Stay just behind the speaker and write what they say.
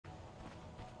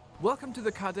Welcome to the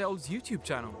Daedalus YouTube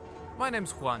channel. My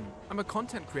name's Juan. I'm a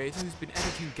content creator who's been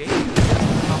editing games.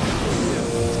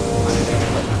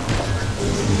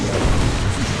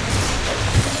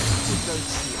 With those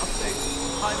key updates,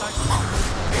 highlights,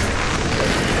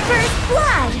 First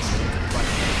blood!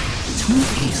 Too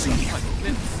easy.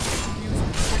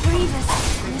 Grievous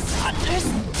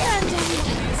misunderstanding.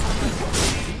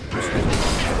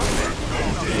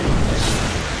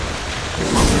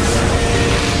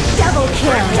 Double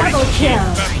kill! Double kill!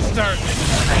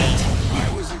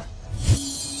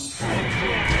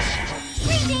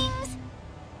 Greetings!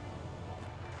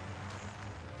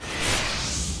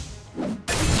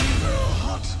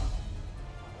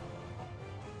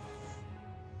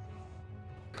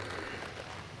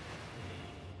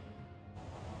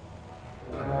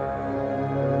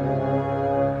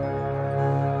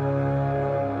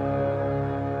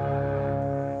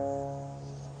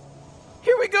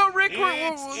 Here we go, Rick!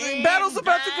 Battle's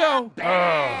about to go!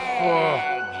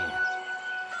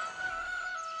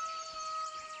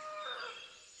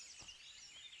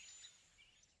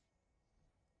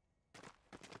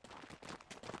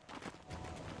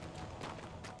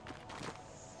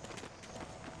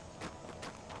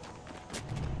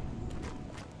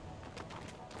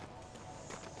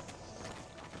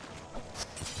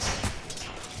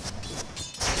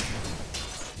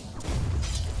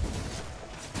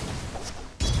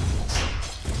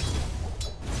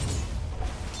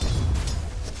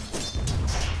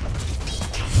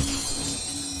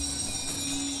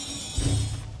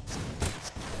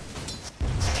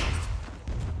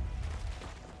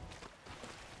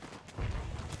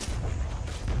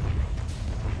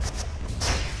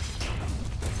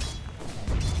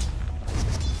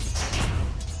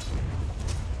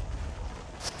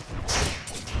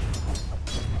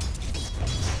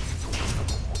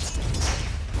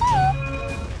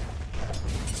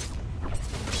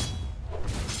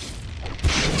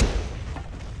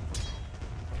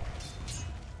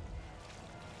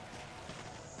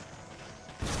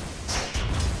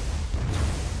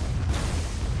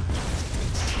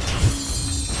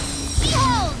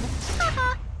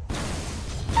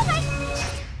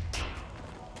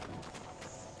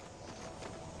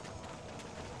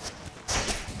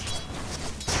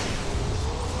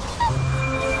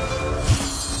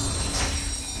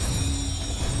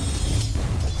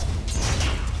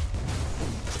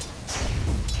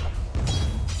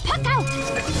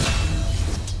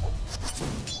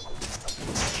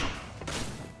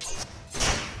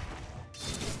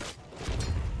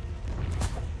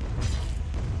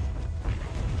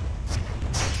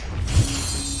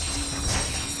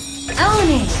 Own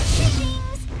it!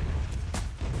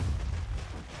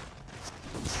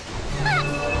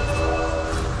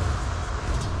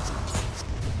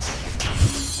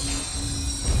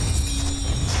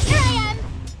 Here I am!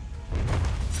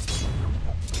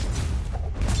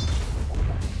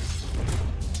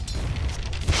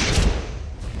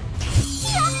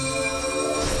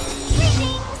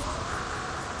 Greetings!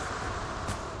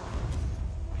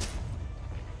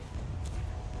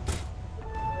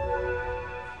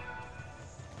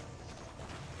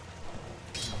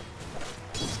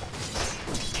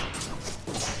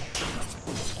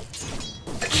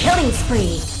 Killing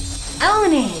spree!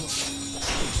 Ownage!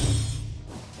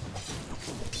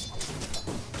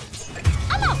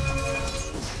 I'm up!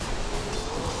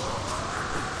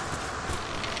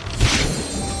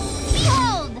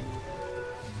 Behold!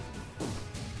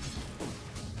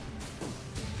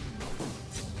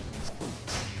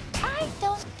 I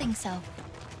don't think so.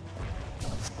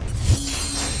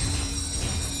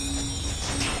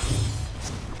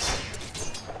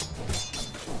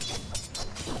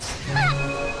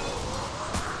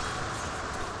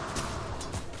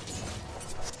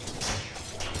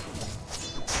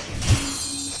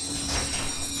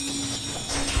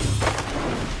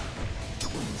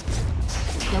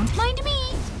 Don't mind me.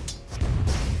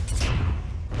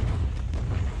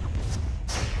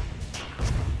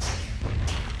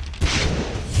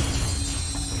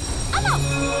 I'm up.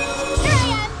 Here I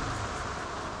am.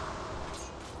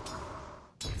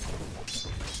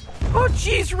 Oh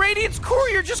jeez, Radiant's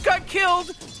courier just got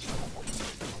killed!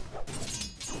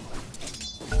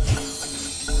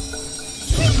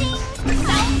 Greetings.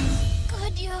 Sounds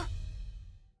good, you.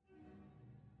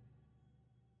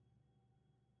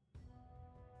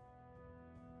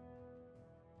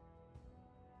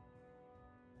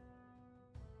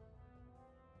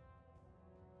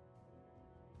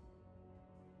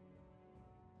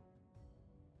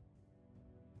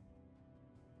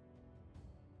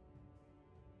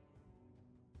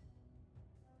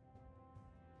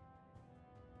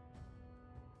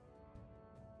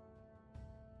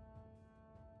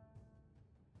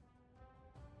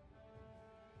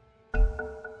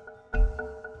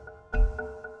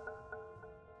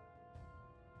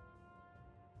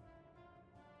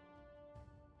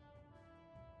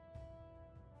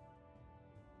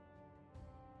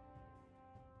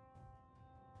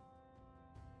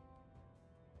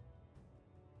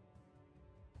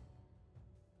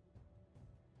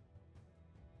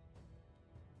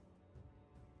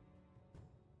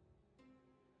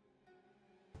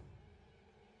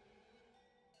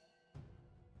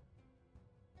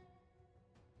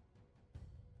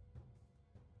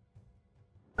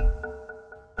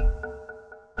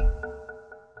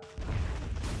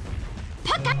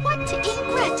 What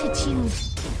ingratitude!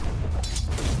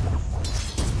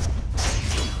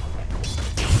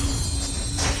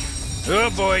 Oh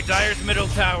boy, Dire's middle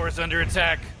tower is under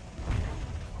attack.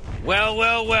 Well,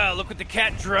 well, well, look what the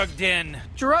cat drugged in.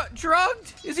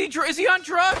 Drugged? Is he on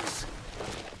drugs?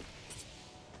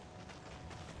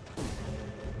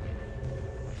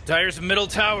 Dire's middle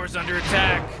tower is under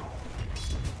attack.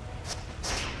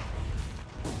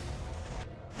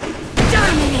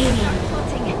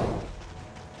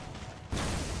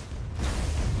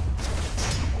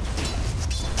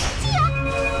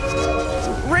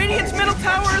 Radiant's middle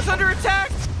tower is under attack!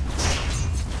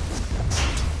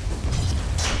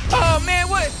 Oh man,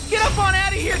 what? Get up on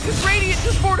out of here, because Radiant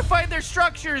just fortified their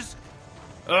structures!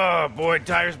 Oh boy,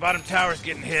 Dire's bottom tower's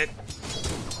getting hit.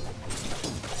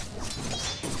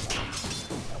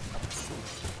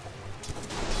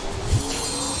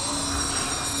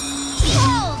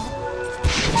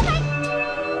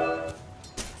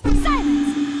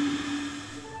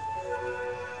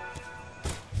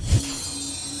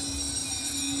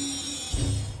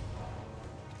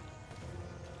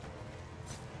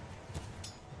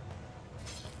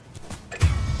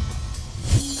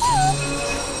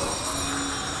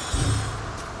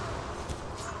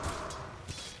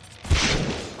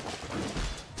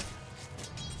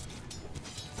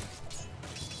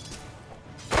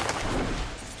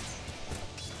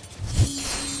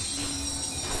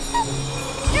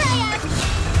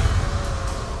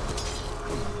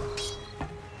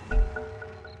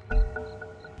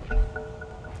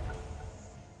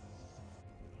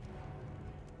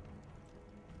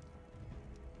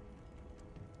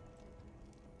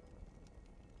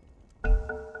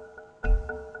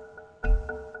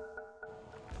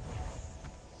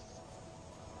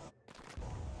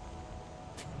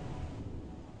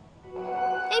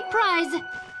 A prize!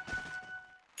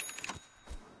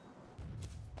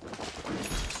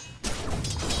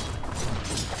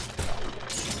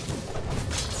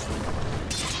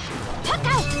 Puck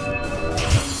out!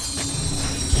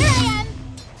 Here I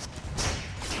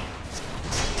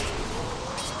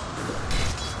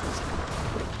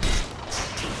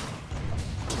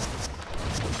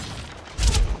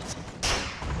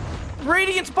am!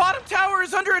 Radiant's bottom tower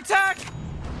is under attack!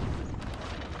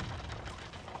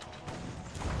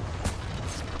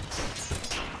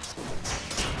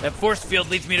 That force field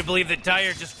leads me to believe that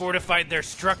Dire just fortified their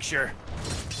structure.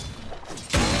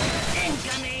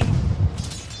 Incoming!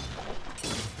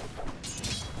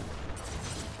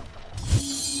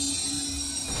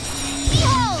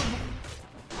 Behold!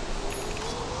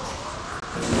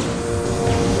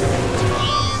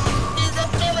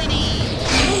 Invisibility!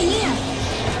 Here!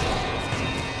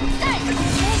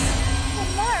 Daedalus! The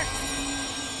mark!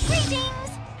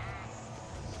 Greetings!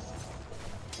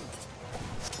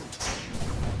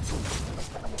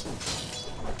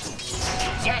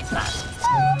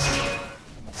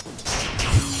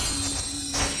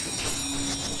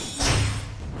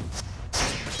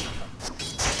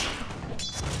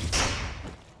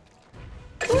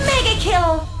 Mega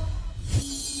kill!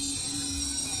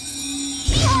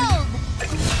 Behold!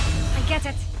 I get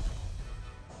it.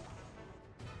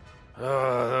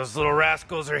 Oh, those little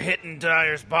rascals are hitting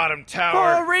Dire's bottom Oh,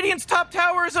 tower. Radiant's top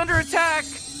tower is under attack!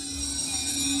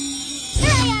 Here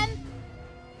I am!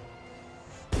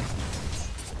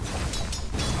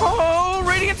 Oh,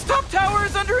 Radiant's top tower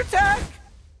is under attack!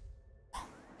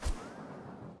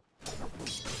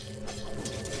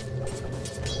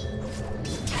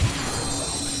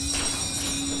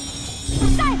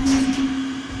 Silence!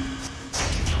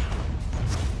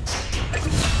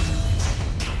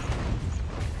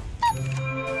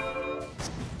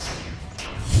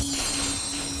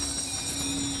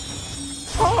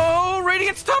 Oh,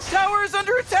 Radiant's top tower is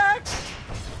under attack!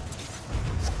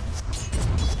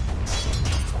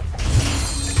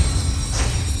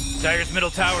 Dire's middle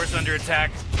tower is under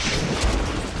attack.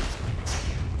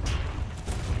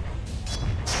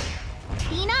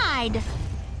 Denied!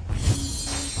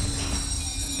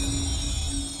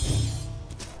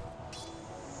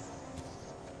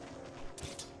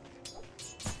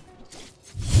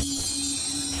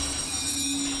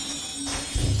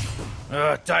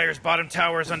 Dire's bottom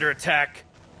tower is under attack.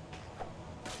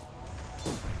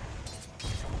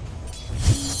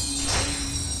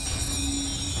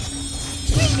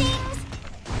 Greetings!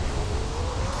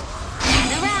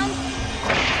 And around!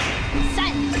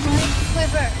 Silence! My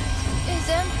quiver is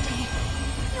empty.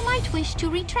 You might wish to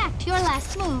retract your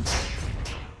last move.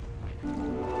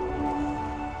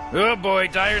 Oh boy,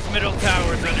 Dire's middle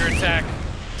tower is under attack.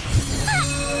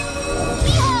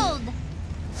 Behold!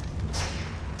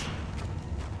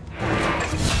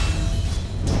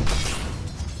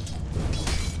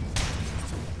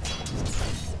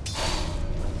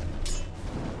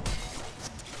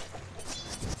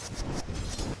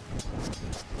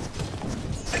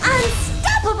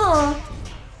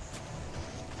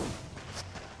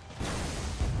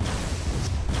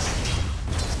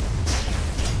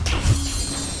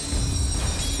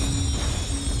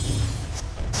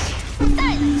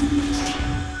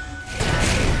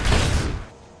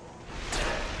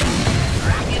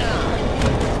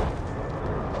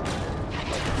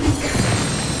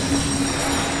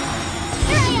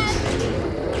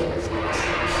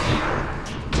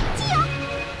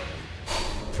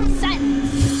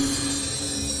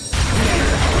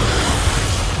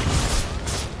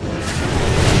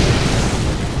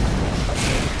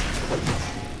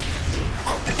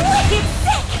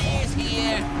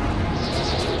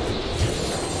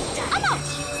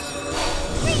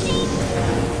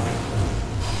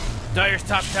 Dire's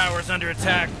top tower is under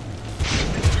attack.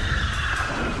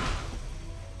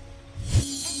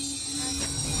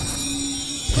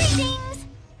 Greetings!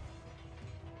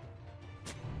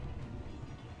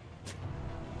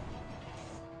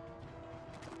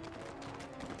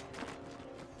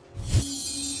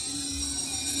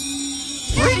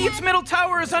 Radiant's middle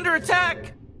tower is under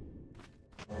attack!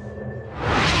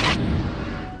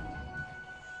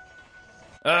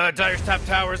 Dire's top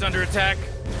tower is under attack.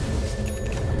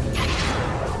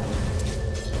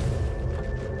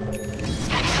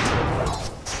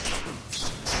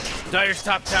 Dire's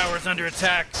top tower is under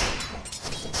attack.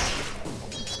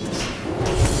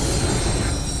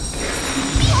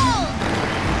 Behold!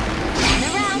 Turn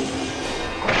around!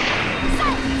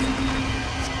 Silence!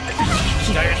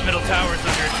 Dire's middle tower is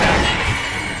under attack.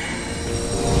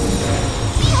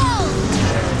 Behold!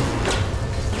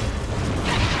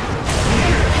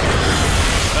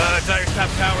 Dire's top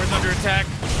tower is under attack.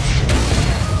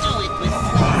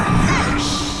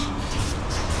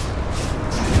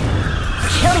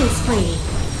 Killing spree.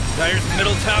 Dire's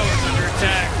middle tower is under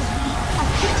attack.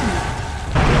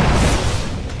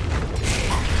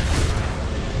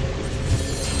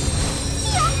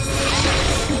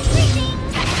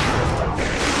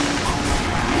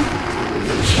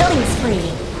 Killing spree.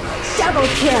 Double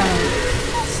kill.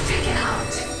 Stick it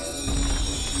out.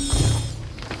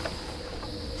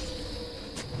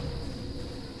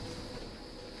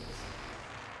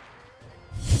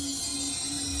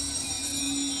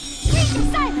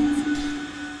 Silence!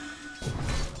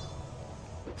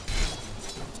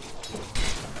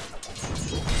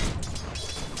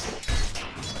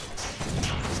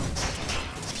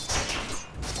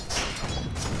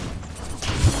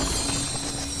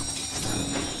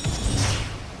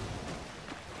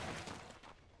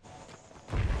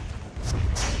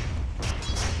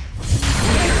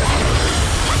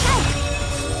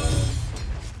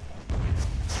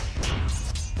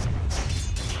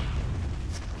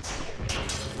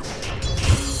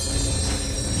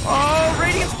 Oh,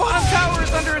 Radiant's bottom tower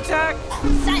is under attack!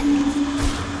 Silence!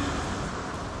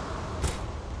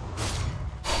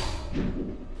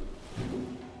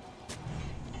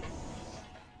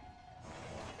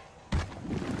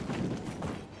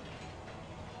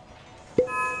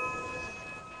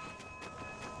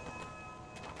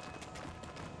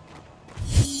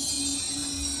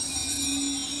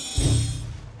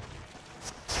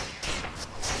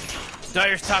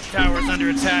 Dire's top tower is under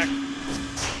attack.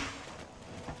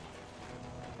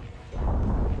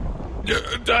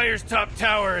 Dire's top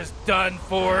tower is done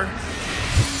for.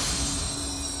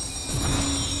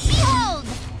 Behold!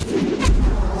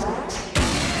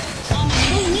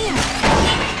 Stay near!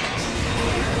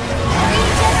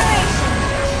 Regeneration!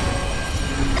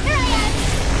 There I am!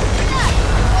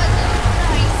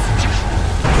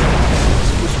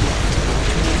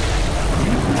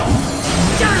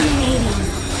 That Dominating. was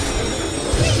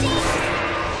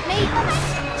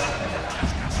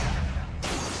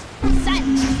nice!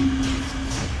 Silence!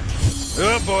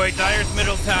 Oh boy, Dire's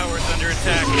middle tower is under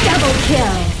attack. Double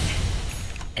kill.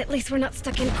 At least we're not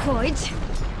stuck in Coige.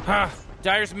 Huh.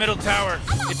 Dire's middle tower.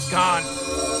 It's gone.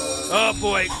 Oh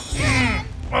boy.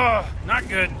 Oh, not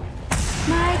good.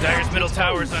 My Dire's middle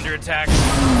tower is under attack.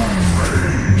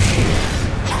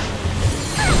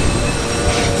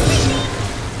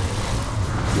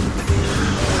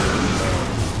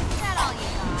 That all you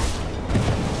got?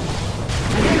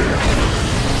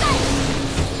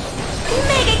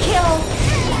 mega kill.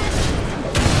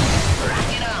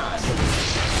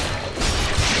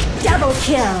 Double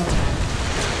kill.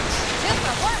 Two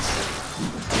for one!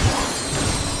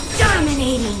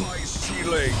 Dominating. My sea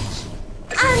legs.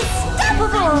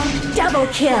 Unstoppable. Double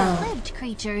kill. Lived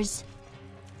creatures.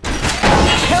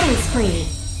 Killing spree.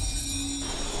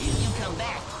 If you come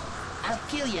back, I'll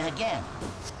kill you again.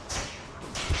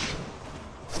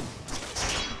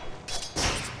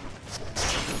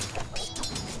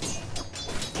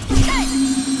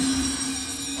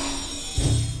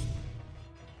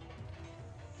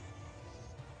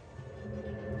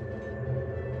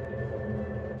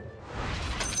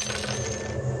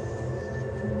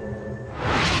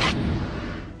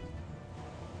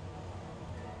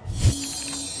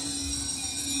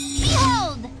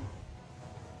 Behold!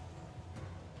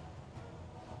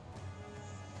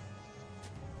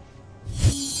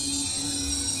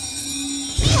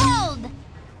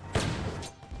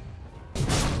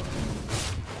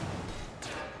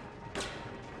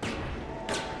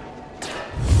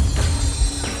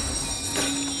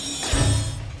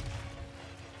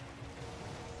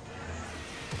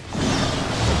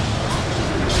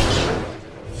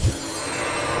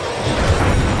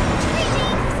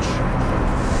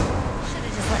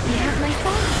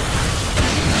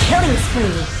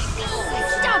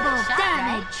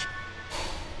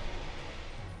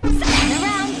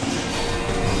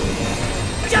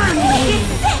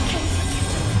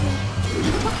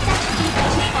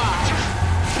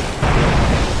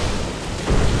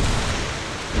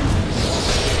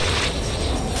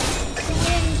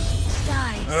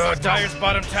 Dire's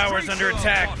bottom tower's under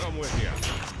attack.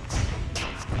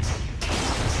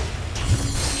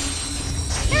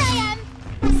 Here I am!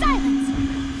 Silence!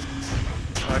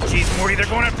 Oh, jeez, Morty, they're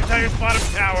going after Dire's bottom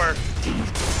tower.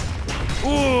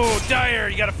 Ooh, Dire,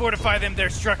 you gotta fortify them, their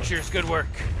structures. Good work.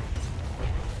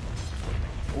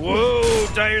 Whoa,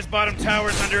 Dire's bottom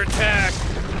tower's under attack.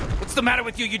 What's the matter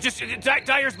with you?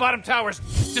 Dire's bottom tower's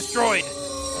destroyed.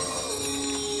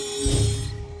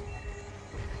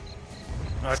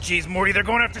 Oh, jeez, Morty, they're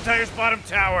going after Dire's bottom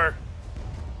tower.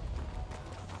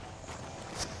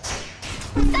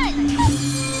 Silence!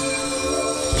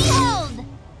 Behold!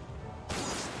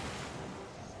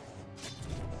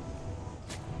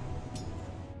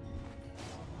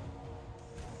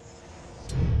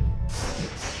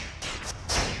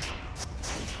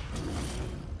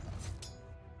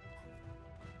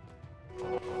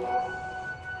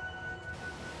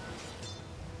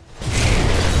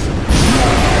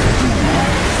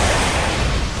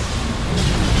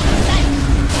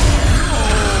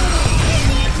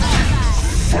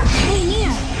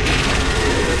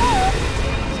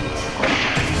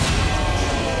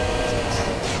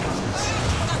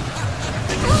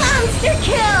 Monster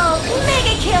kill!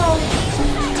 Mega kill!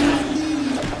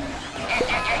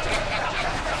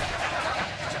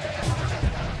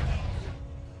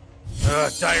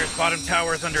 Dire's bottom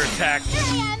tower is under attack. Here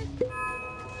I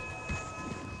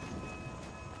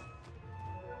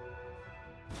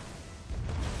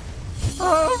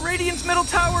am! Radiant's middle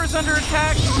tower is under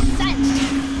attack. Silence!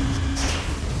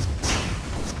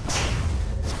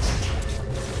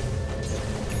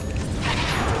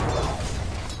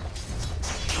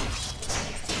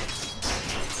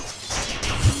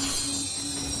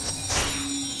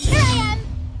 Here I am!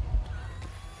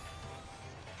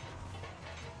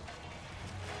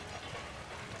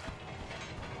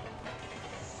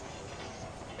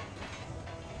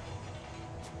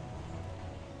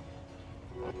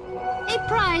 A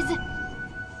prize!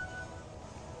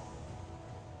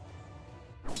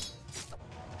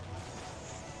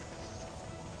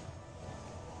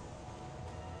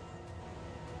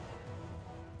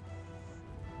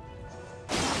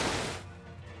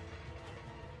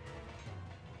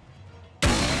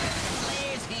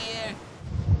 Players here.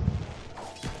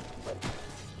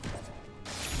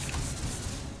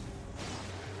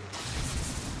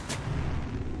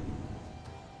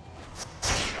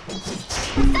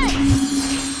 Greetings!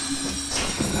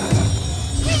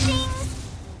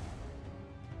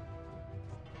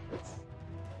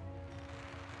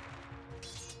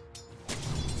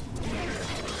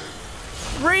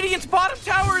 Radiant's bottom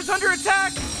tower is under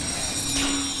attack.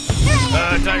 Here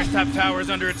I am! Dire's top tower is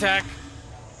under attack.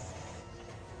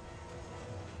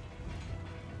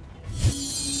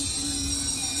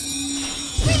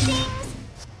 Greetings!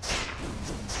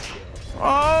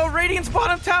 Oh, Radiant's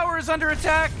bottom tower is under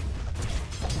attack.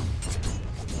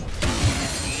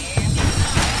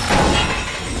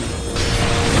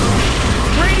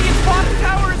 Radiant's bottom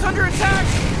tower is under attack.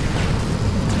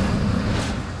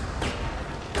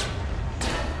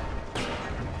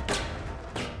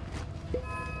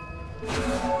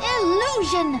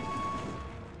 Illusion!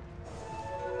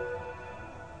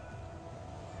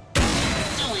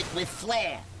 Do it with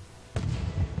flair.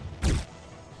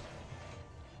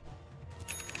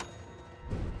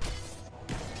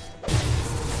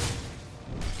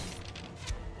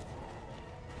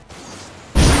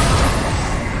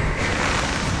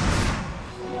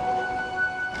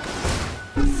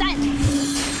 Silence!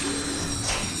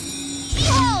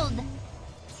 Behold!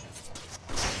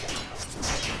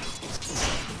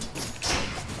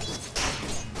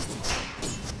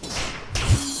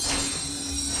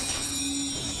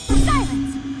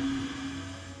 Silence!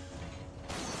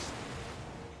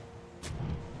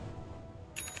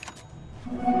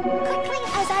 Quickly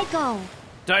as I go.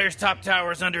 Dire's top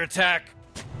tower is under attack.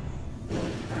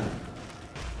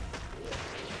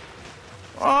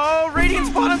 Oh, Radiant's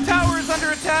bottom tower is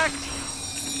under attack.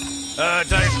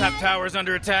 Dire's top tower is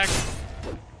under attack.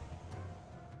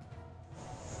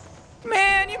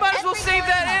 Man, you might as well save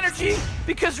that energy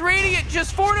because Radiant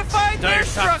just fortified their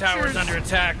Dire's top structures. tower is under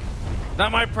attack.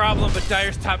 Not my problem, but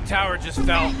Dire's top tower just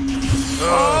fell.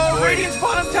 Oh, boy. Radiant's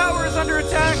bottom tower is under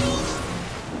attack.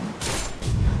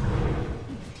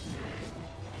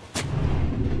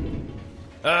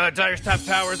 Dire's top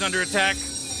tower is under attack.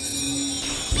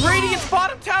 Radiant's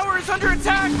bottom tower is under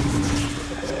attack.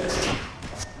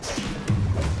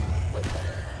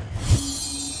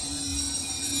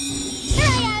 Here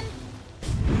I am!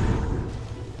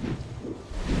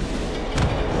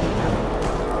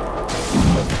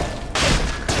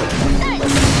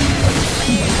 Silence!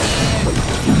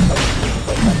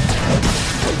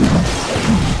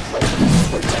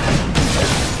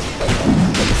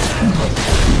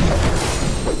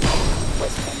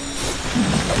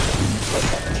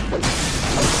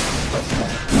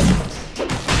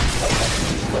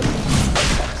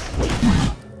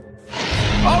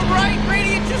 All right,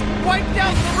 Radiant just wiped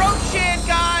out the Roshan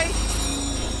guy.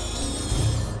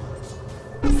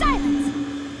 Silence!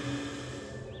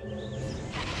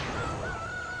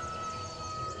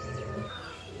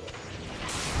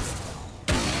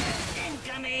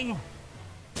 Incoming!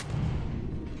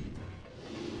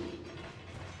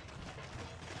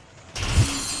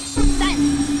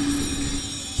 Silence!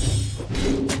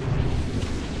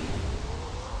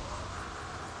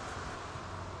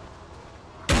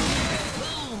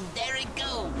 Boom! There it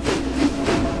goes!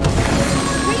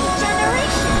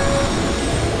 Regeneration!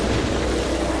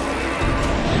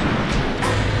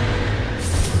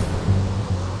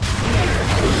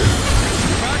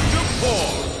 Back to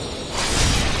 4.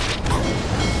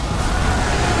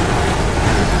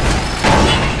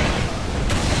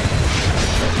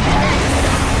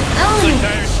 The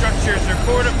entire structures are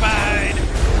fortified.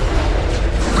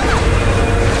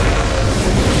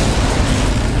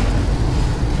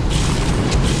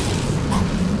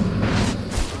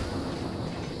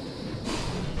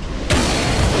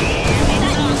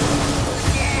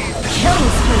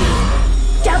 Killing spree.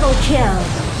 Double kill.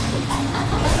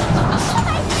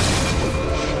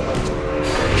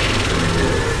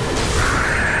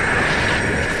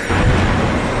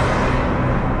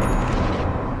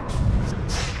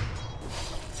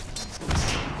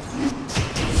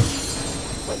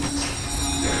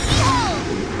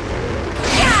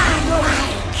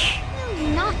 Will you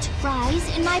not rise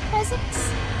in my presence?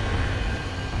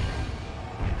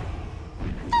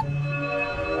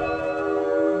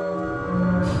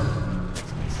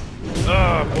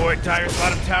 Oh boy, Tyre's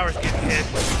bottom tower's getting hit.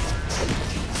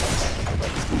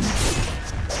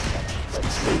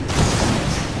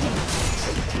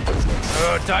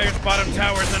 Oh, Dyer's bottom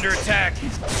tower's under attack.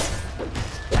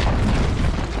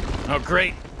 Oh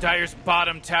great, Dyer's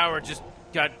bottom tower just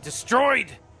got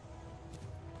destroyed.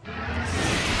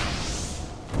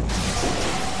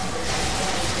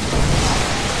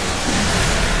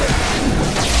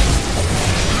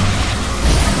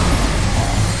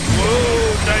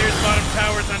 Whoa, Dyer's bottom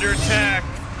tower's under attack.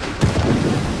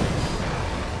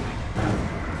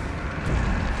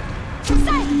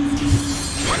 Silence!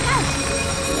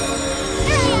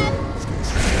 Here I am!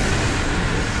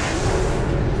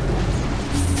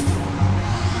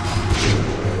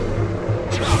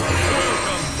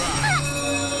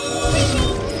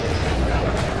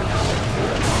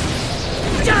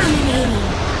 Dominating.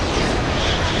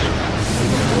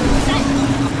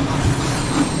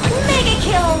 Mega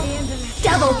kill.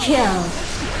 Double kill.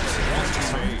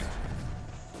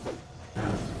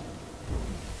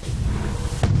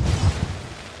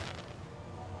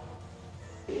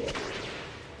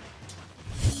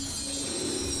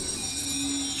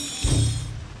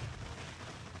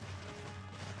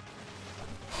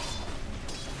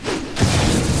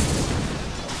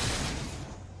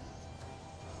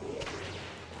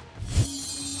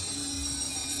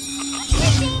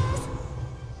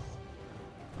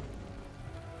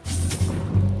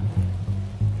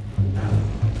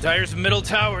 Dyer's middle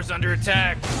tower's under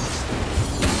attack.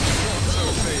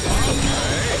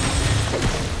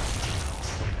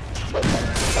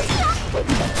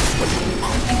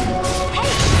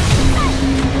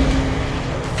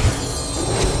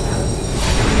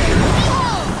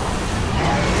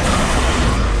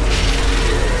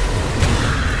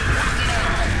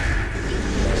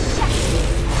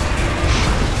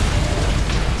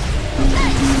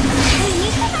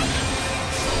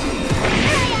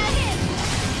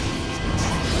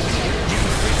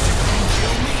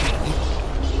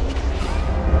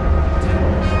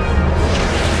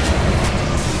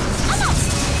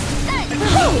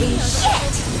 Holy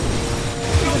shit!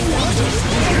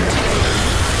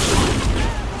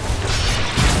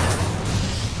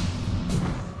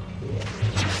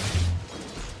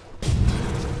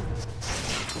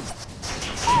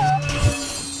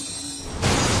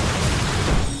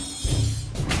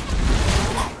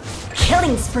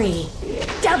 Killing spree.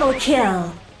 Double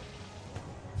kill.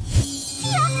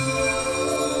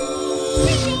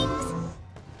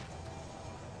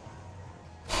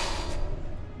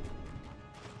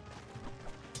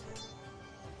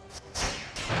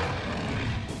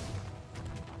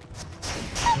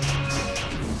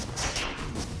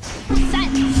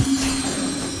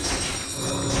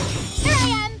 Here I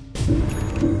am!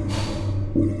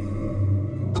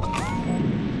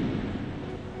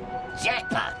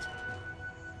 Jackpot!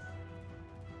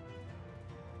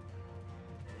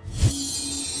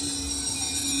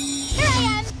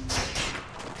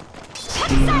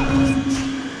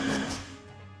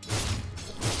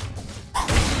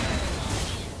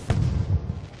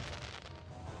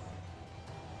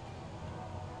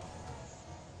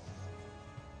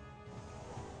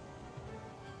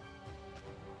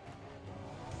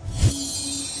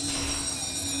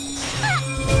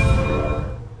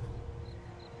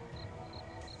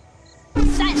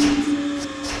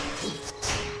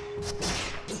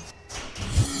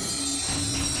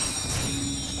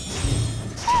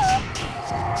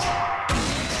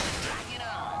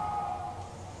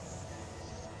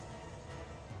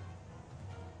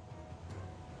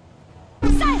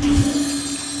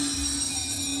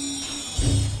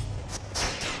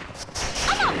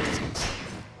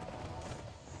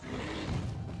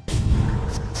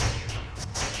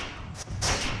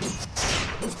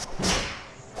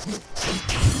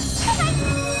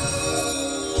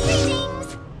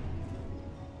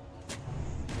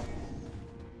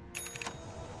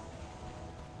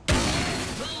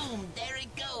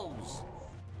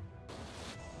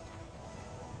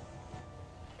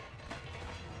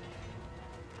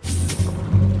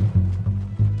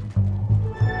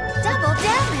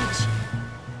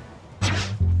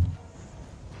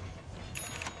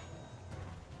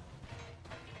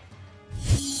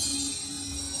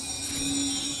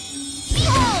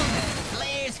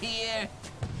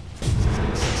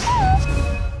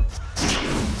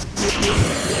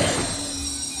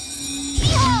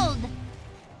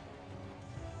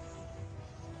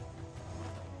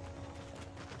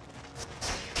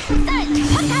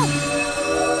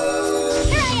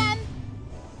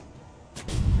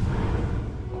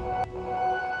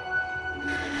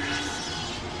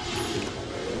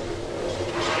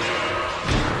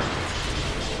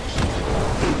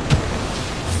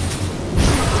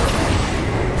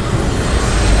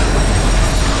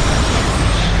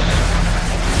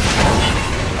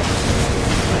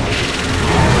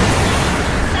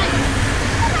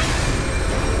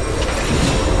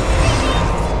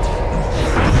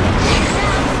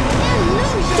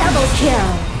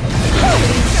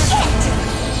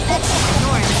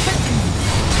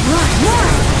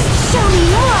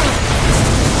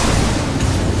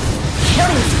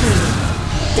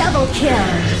 Double kill.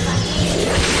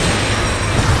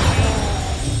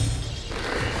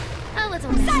 A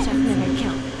little mischief never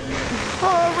killed.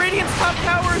 Oh, Radiant's top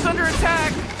tower is under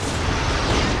attack!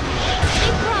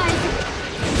 Surprise!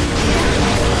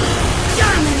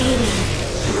 Dominating.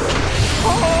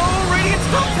 Oh, Radiant's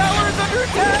top tower is under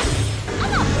attack!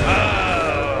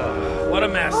 What a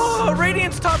mess. Oh,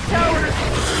 Radiant's top tower is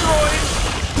destroyed!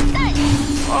 Done!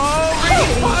 Oh,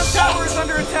 Radiant's bottom tower is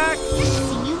under attack!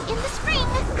 See you in the spring!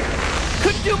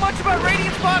 Couldn't do much about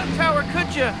Radiant's bottom tower,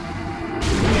 could ya?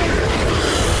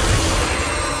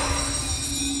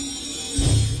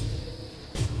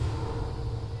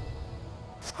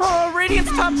 Oh,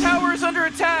 Radiant's top tower is under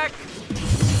attack!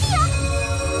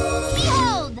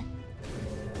 Behold!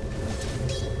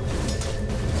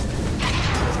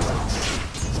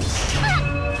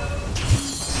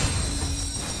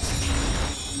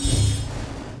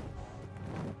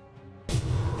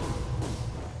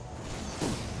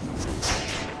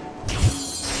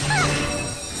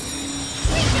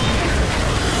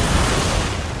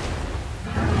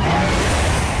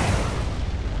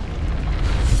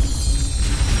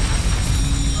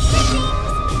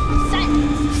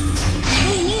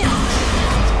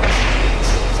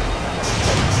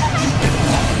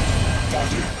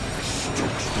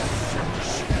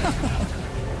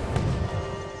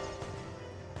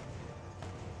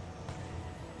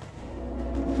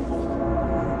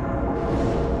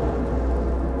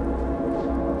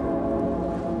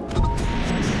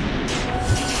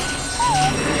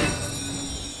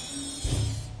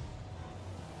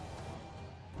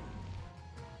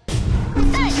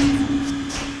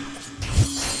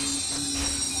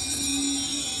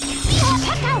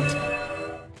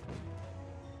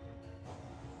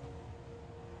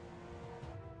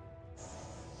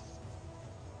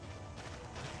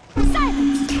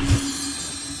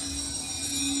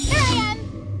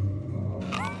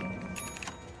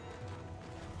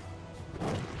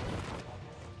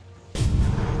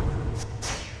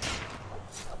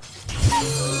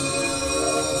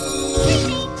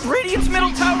 Radiant's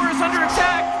middle tower is under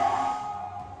attack!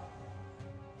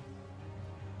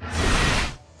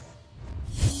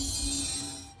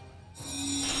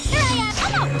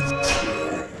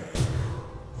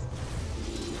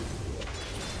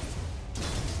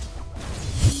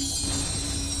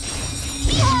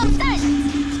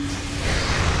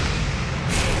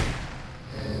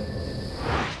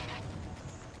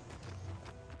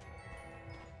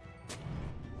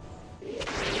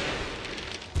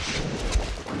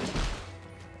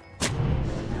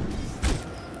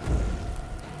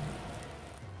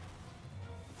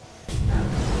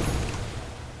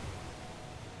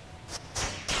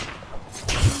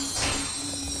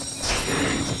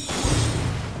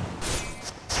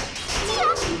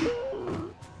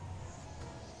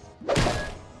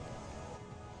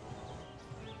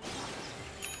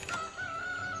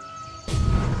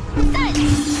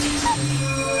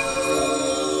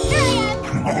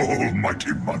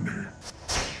 Almighty money.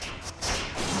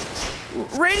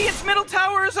 Radiant's middle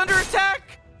tower is under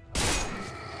attack!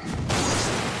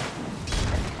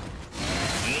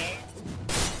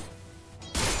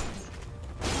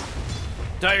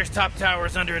 Dire's top tower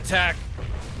is under attack.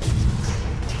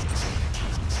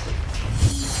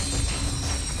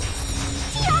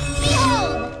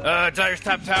 Dire's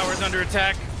top tower is under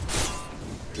attack.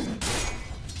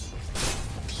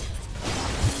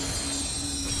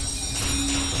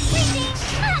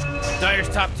 Dire's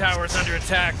top tower is under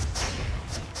attack.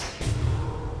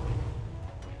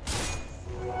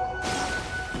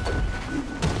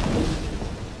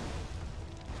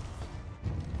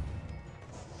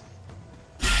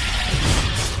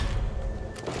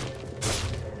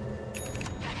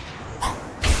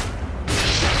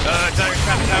 Dire's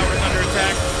top tower is under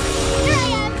attack.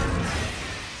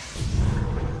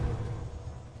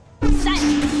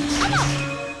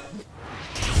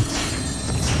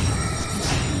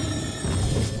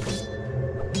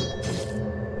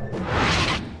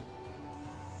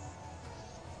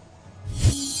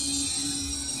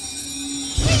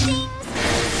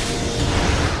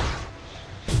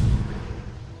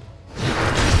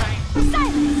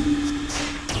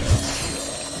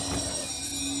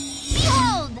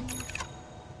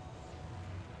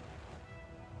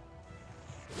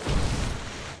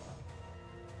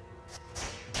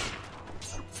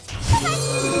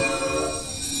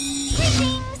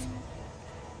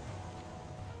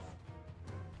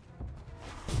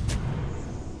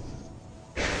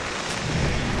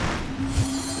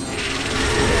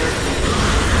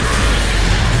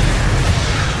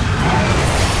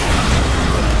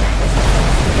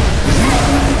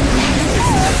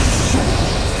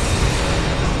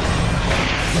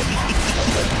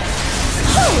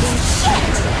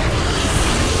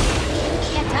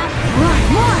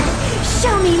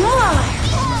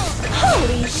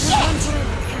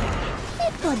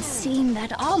 Would seem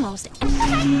that almost.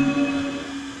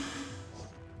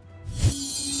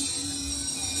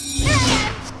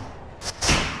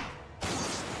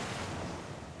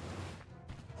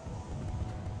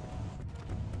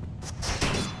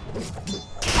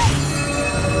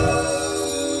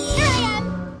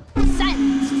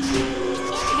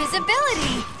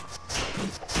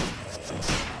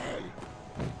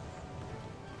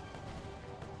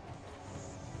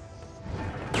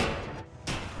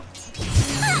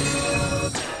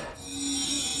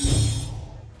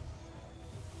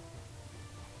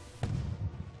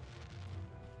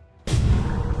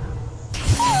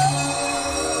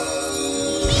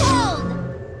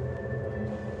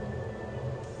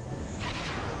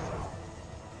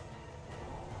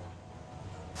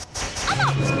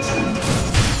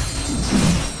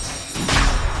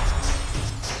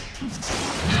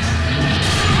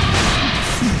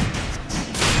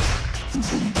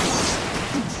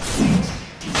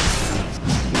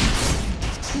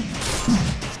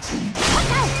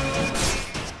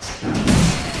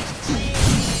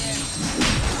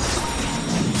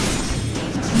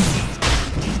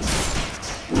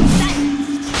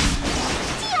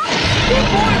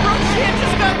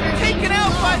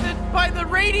 By the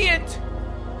Radiant!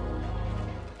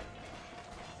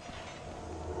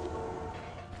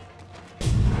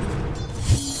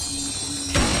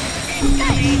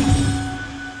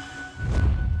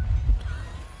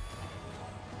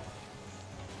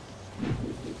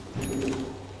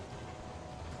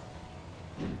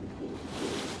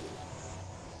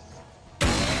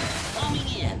 Coming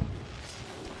in.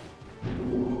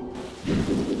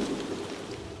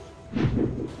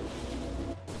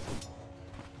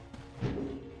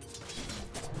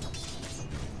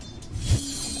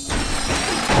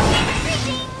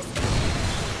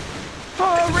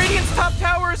 Oh, Radiant's top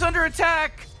tower is under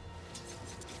attack!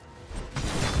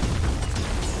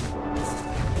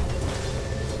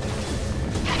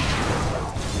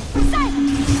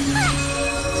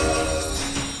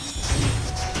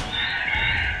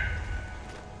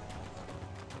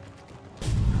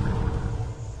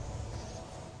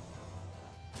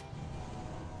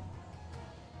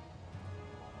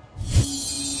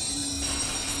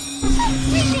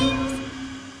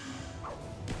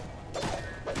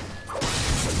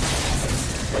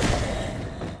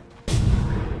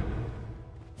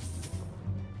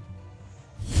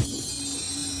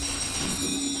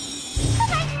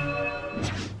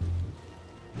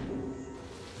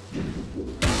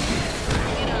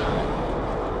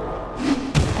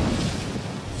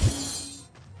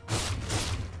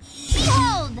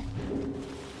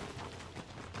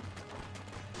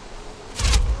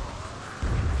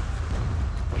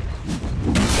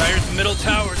 Dire's middle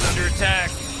tower's under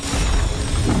attack.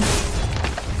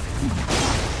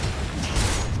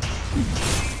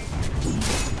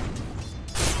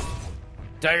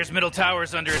 Dire's middle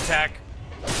tower's under attack.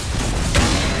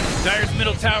 Dire's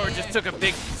middle tower just took a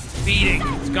big beating.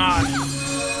 It's gone.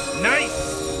 Nice!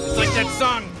 It's like that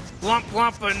song. Glump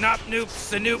glump a nop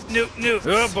noops a noop noop noop.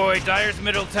 Oh boy, Dire's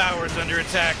middle tower's under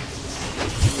attack.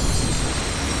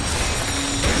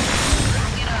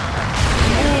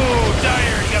 Ooh,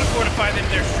 Dire, you gotta fortify them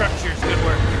their structures. Good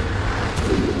work.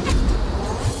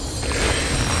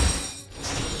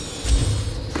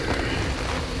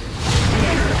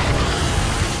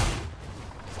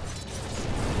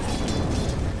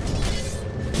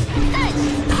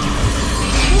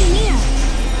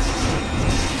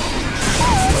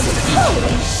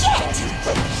 Holy shit!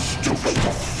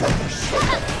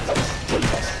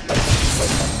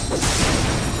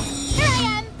 Here I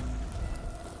am!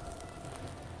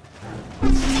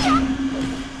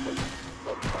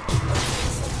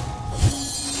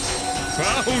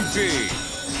 Bounty!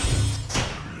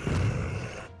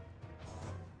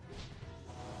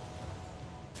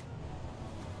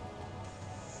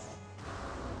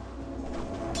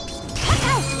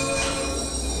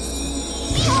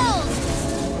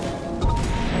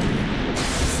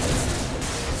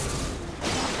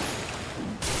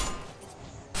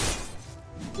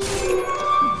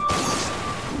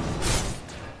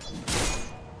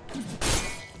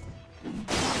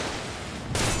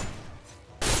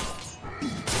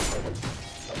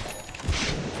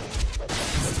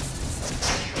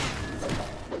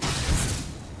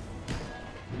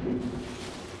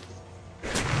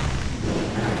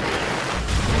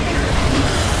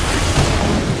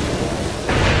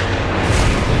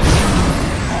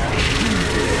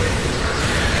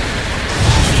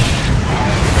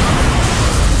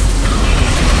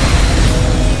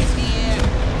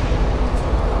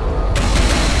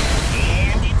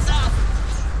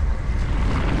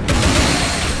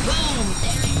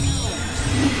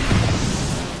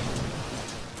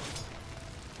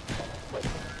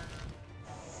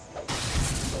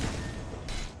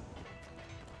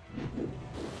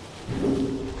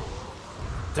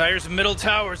 Dire's middle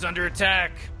tower's under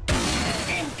attack.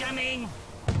 Incoming!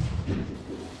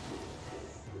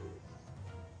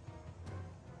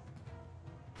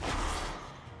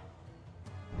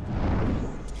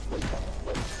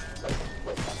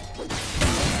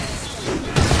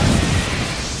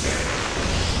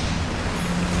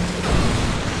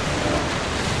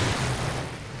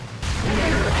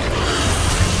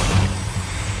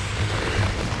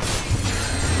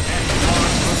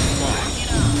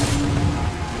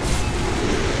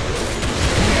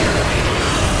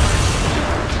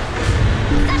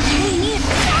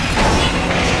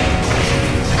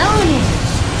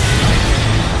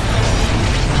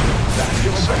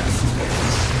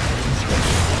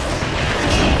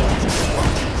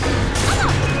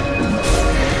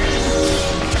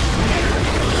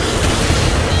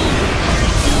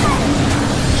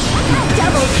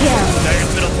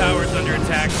 Dire's middle tower's under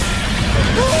attack.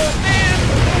 Oh, man!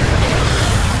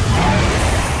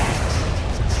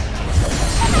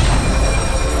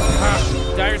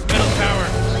 Dire's middle tower,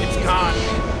 it's gone.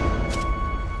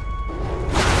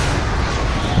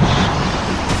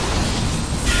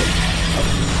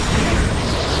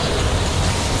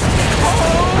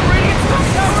 Oh, Radiant's top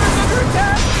tower is under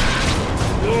attack!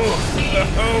 Ooh,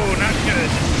 oh, not good.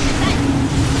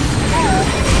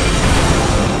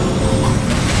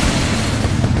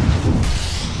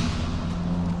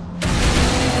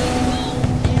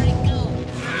 There it goes.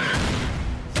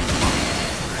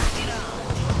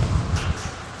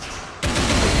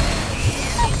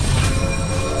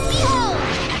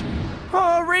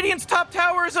 Oh, Radiant's top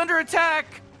tower is under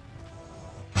attack!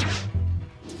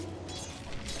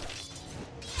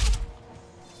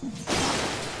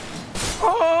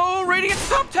 Oh, Radiant's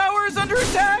top tower is under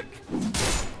attack!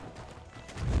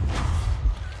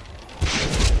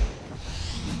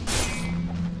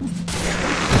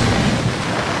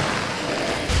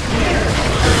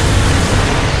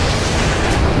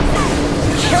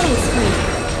 Killing spree.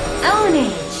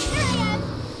 Ownage.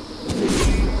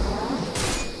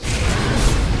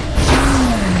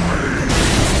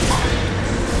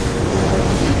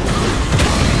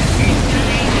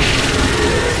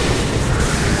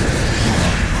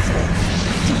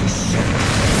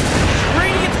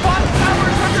 Radiant's bottom tower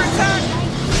is under attack!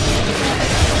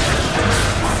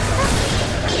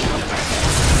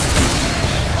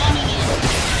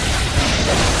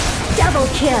 Double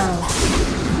kill.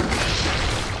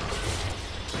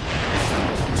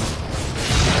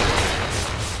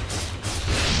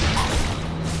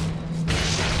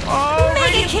 Oh, Mega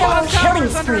Radiant's kill, bottom tower killing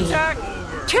is under spree. attack!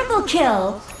 Triple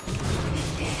kill.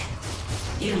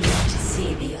 You live to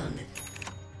see beyond it.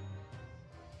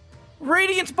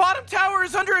 Radiant's bottom tower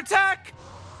is under attack!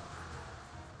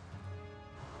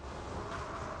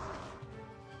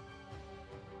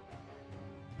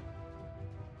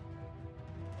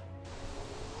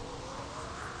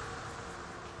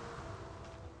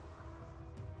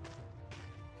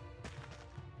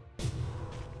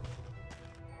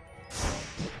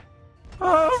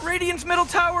 Oh, Radiant's middle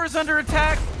tower is under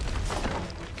attack!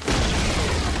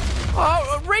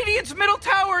 Oh, Radiant's middle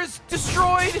tower is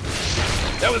destroyed!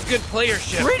 That was good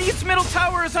playership. Radiant's middle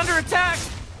tower is under attack!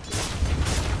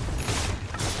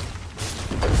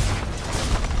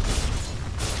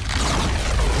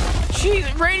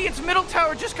 Jeez, Radiant's middle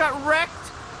tower just got wrecked!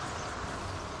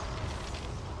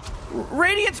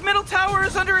 Radiant's middle tower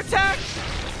is under attack!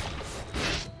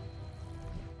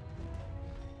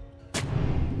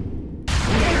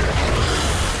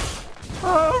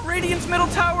 Oh, Radiant's middle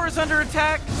tower is under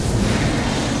attack!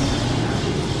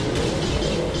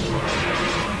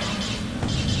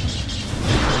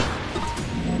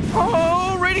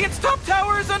 Oh, Radiant's top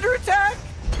tower is under attack!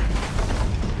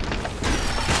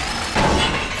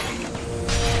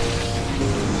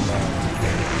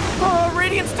 Oh,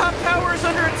 Radiant's top tower is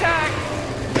under attack!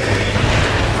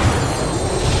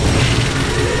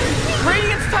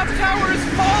 Radiant's top tower is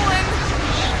fallen!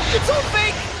 It's all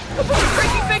fake! A bunch of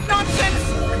crazy fake nonsense!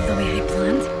 The way I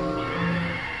planned.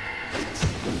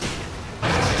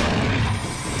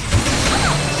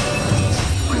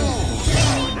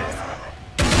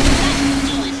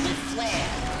 Do it with flair.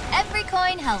 Every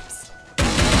coin helps.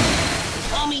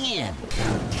 Coming in.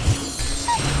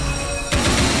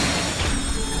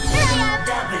 Here I am.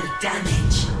 Double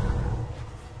damage.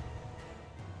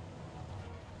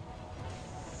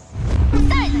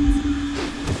 Silence.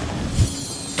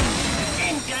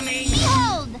 Incoming.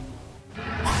 Behold.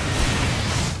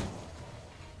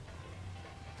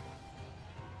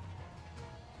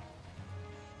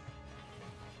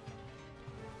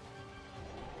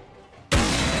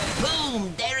 Boom,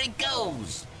 there it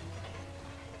goes.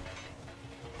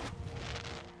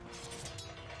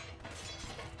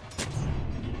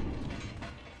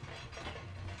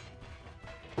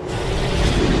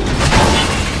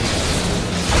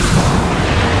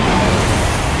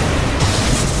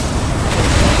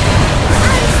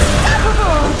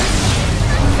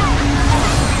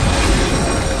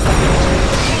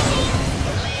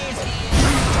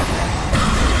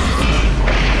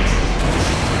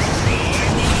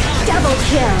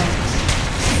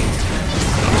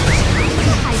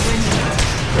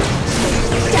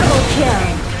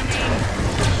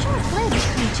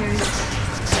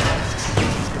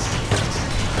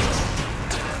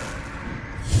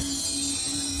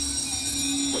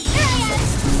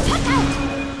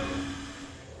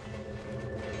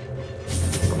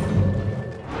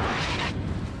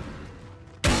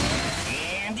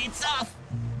 it's off.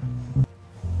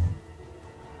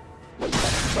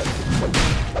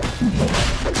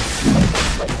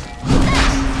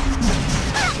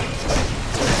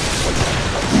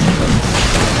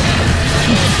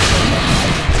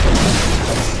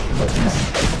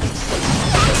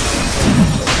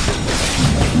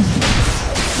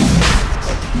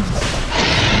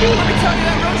 Let me tell you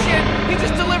that Roshan, he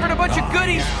just delivered a bunch of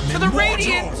goodies to the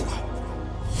Radiant!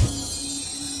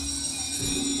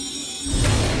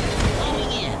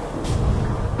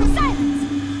 Silence!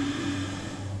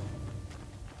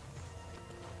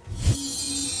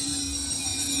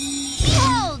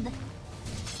 Behold!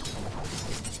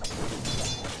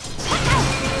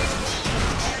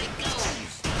 There it goes.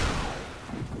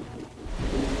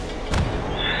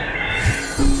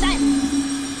 Silence!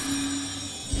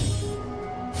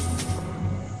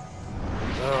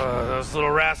 Those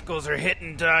little rascals are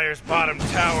hitting Dire's bottom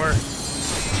tower.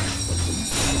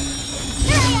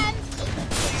 Here I am!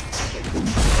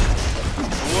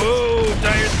 Whoa,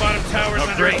 Dire's bottom tower's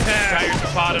under attack.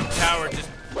 Dire's bottom tower just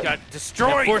got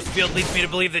destroyed. The force field leads me to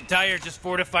believe that Dire just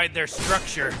fortified their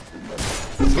structure.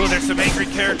 Oh, there's some angry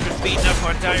characters beating up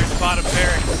on Dire's bottom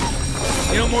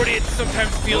barracks. You know, Morty, it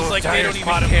sometimes feels like they don't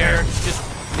even care. It's just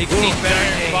they see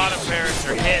Dire's bottom barracks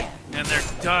are hit, and they're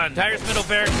done. Dire's middle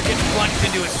barracks are getting plunged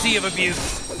into a sea of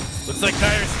abuse. Looks like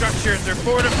Dire's structures are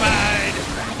fortified.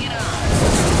 Bring it on.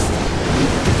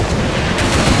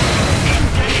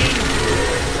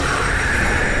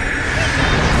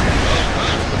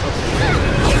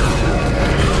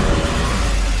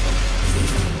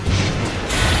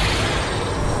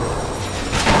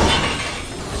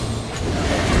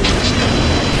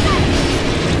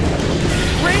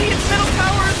 Radiant's middle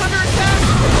tower is under attack.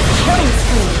 Killing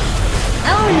spree.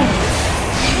 Element.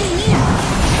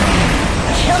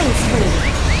 Killing spree.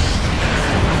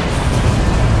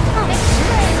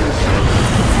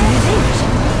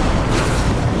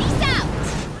 Peace out!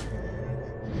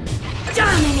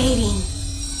 Dominating.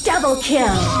 Double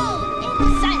kill.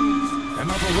 Silence!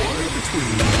 Another warrior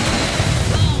between.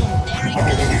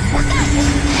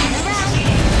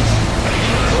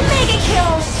 Mega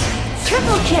kill.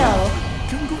 Triple kill.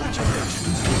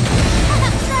 Congratulations.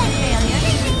 Try failure.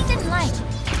 They didn't like it.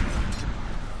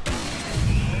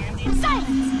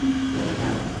 Silence!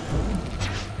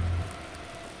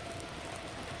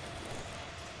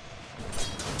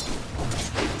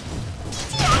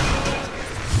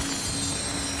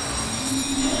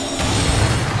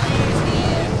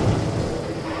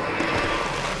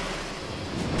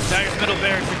 Dire's middle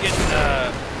barracks are getting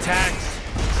attacked.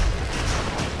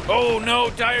 Oh no,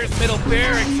 Dire's middle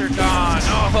barracks are gone.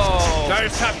 Oh,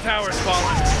 Dire's top tower's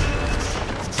fallen.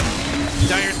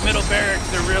 Dire's middle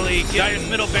barracks are really Dire's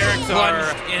middle barracks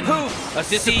are in a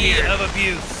sea of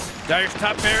abuse. Dire's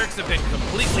top barracks have been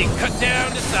completely cut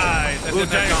down to size. As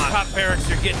Dire's top barracks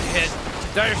are getting hit.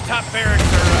 Dire's top barracks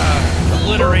are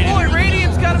obliterated. Oh boy,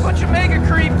 Radiant's got a bunch of mega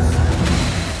creeps.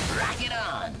 Rock it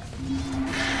on.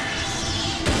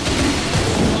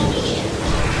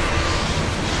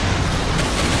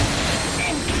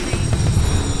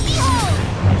 Behold!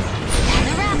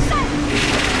 The wrath silence!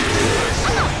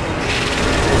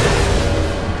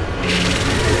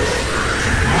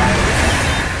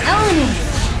 Element.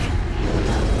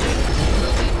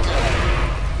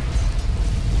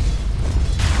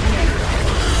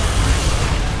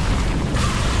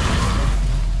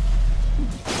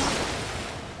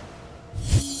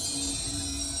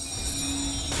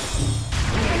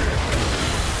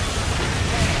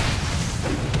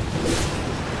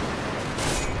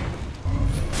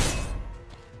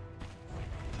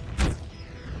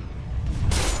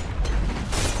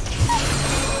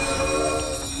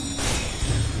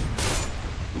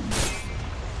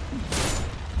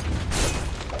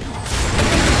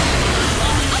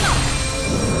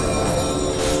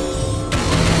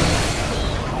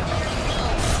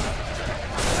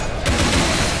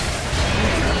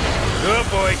 Oh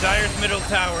boy, Dire's middle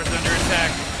tower is under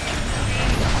attack.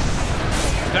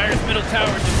 Dire's middle tower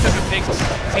just took a big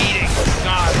beating.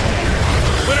 God.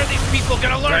 When are these people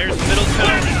gonna learn? Dire's middle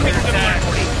tower is under attack.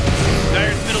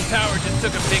 Dire's middle tower just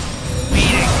took a big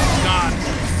beating. God.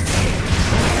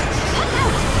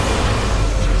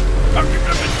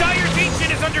 Dire's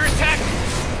ancient is under attack.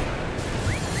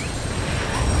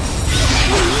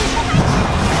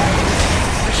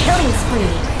 Killing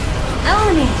spree.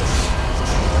 Element.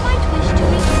 Might wish to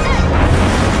reset.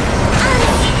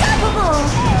 Unstoppable.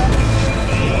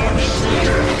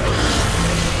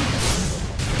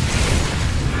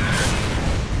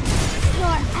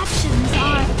 Your actions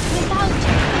are without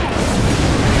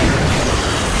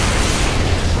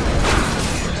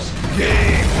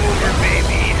Game over,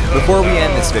 baby. Oh Before we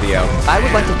end this video, I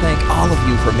would like to thank all of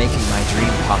you for making my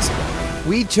dream possible.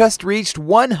 We just reached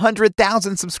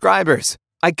 100,000 subscribers.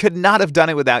 I could not have done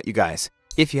it without you guys.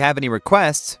 If you have any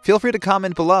requests, feel free to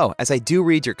comment below, as I do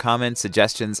read your comments,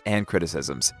 suggestions, and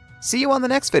criticisms. See you on the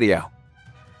next video.